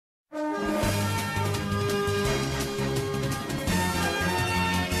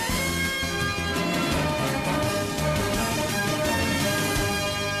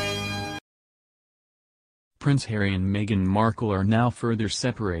Prince Harry and Meghan Markle are now further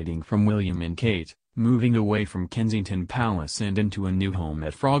separating from William and Kate, moving away from Kensington Palace and into a new home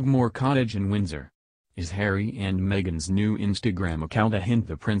at Frogmore Cottage in Windsor. Is Harry and Meghan's new Instagram account a hint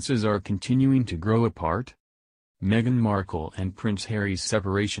the princes are continuing to grow apart? Meghan Markle and Prince Harry's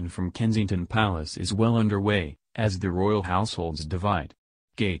separation from Kensington Palace is well underway, as the royal households divide.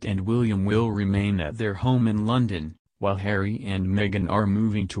 Kate and William will remain at their home in London, while Harry and Meghan are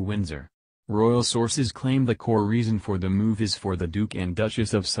moving to Windsor. Royal sources claim the core reason for the move is for the Duke and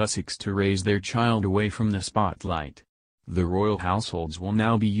Duchess of Sussex to raise their child away from the spotlight. The royal households will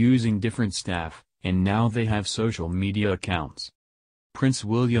now be using different staff, and now they have social media accounts. Prince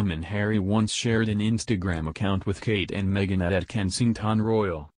William and Harry once shared an Instagram account with Kate and Meghan at Kensington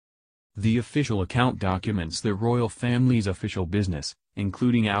Royal. The official account documents the royal family's official business,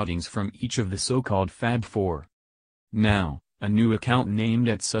 including outings from each of the so-called Fab Four. Now, a new account named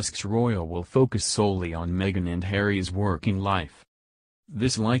 @Sussex Royal will focus solely on Meghan and Harry's working life.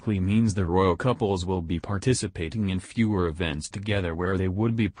 This likely means the royal couples will be participating in fewer events together where they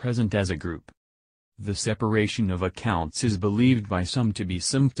would be present as a group. The separation of accounts is believed by some to be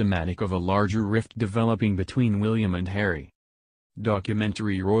symptomatic of a larger rift developing between William and Harry.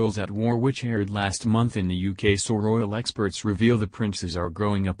 Documentary Royals at War, which aired last month in the UK, saw royal experts reveal the princes are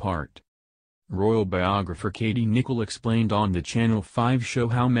growing apart. Royal biographer Katie Nicholl explained on the Channel 5 show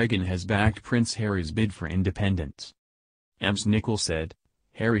how Meghan has backed Prince Harry's bid for independence. Ms. Nicholl said,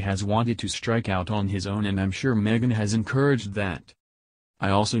 "Harry has wanted to strike out on his own and I'm sure Meghan has encouraged that. I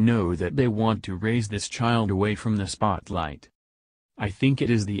also know that they want to raise this child away from the spotlight. I think it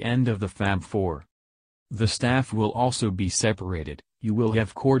is the end of the Fab Four. The staff will also be separated. You will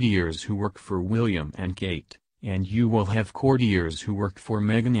have courtiers who work for William and Kate, and you will have courtiers who work for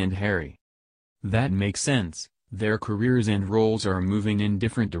Meghan and Harry. That makes sense, their careers and roles are moving in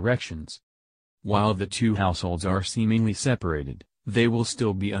different directions. While the two households are seemingly separated, they will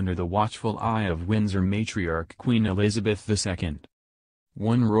still be under the watchful eye of Windsor matriarch Queen Elizabeth II.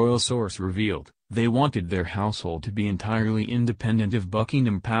 One royal source revealed, they wanted their household to be entirely independent of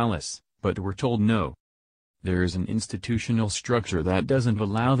Buckingham Palace, but were told no. There is an institutional structure that doesn't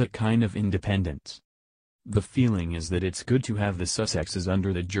allow that kind of independence. The feeling is that it's good to have the Sussexes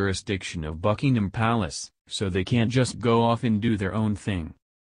under the jurisdiction of Buckingham Palace, so they can't just go off and do their own thing.